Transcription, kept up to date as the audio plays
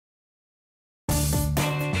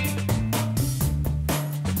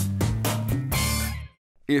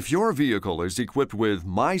If your vehicle is equipped with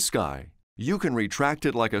MySky, you can retract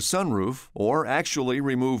it like a sunroof or actually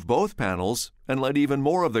remove both panels and let even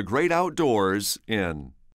more of the great outdoors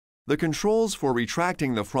in. The controls for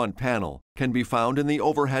retracting the front panel can be found in the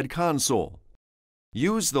overhead console.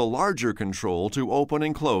 Use the larger control to open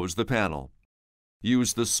and close the panel.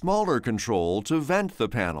 Use the smaller control to vent the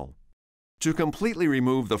panel. To completely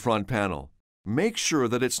remove the front panel, make sure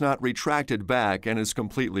that it's not retracted back and is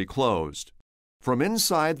completely closed. From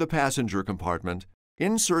inside the passenger compartment,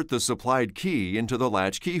 insert the supplied key into the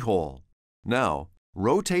latch keyhole. Now,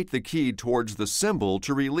 rotate the key towards the symbol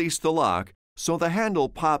to release the lock so the handle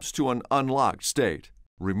pops to an unlocked state.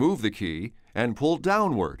 Remove the key and pull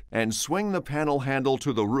downward and swing the panel handle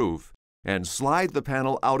to the roof and slide the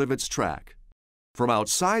panel out of its track. From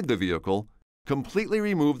outside the vehicle, completely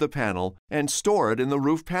remove the panel and store it in the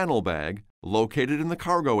roof panel bag located in the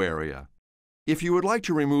cargo area. If you would like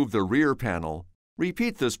to remove the rear panel,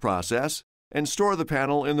 repeat this process and store the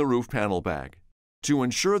panel in the roof panel bag. To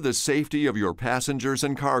ensure the safety of your passengers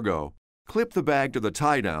and cargo, clip the bag to the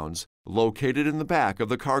tie-downs located in the back of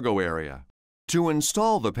the cargo area. To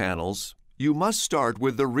install the panels, you must start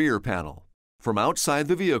with the rear panel. From outside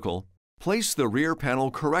the vehicle, place the rear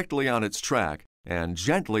panel correctly on its track and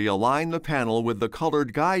gently align the panel with the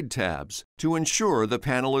colored guide tabs to ensure the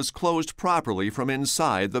panel is closed properly from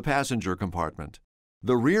inside the passenger compartment.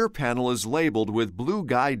 The rear panel is labeled with blue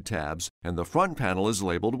guide tabs and the front panel is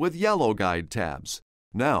labeled with yellow guide tabs.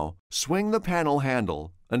 Now, swing the panel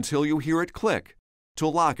handle until you hear it click to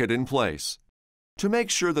lock it in place. To make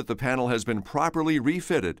sure that the panel has been properly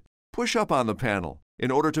refitted, push up on the panel in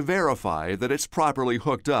order to verify that it's properly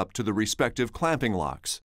hooked up to the respective clamping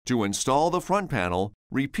locks. To install the front panel,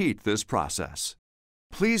 repeat this process.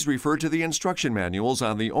 Please refer to the instruction manuals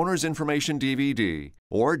on the Owner's Information DVD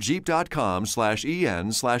or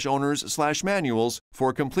jeep.com/en/owners/manuals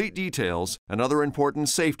for complete details and other important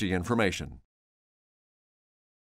safety information.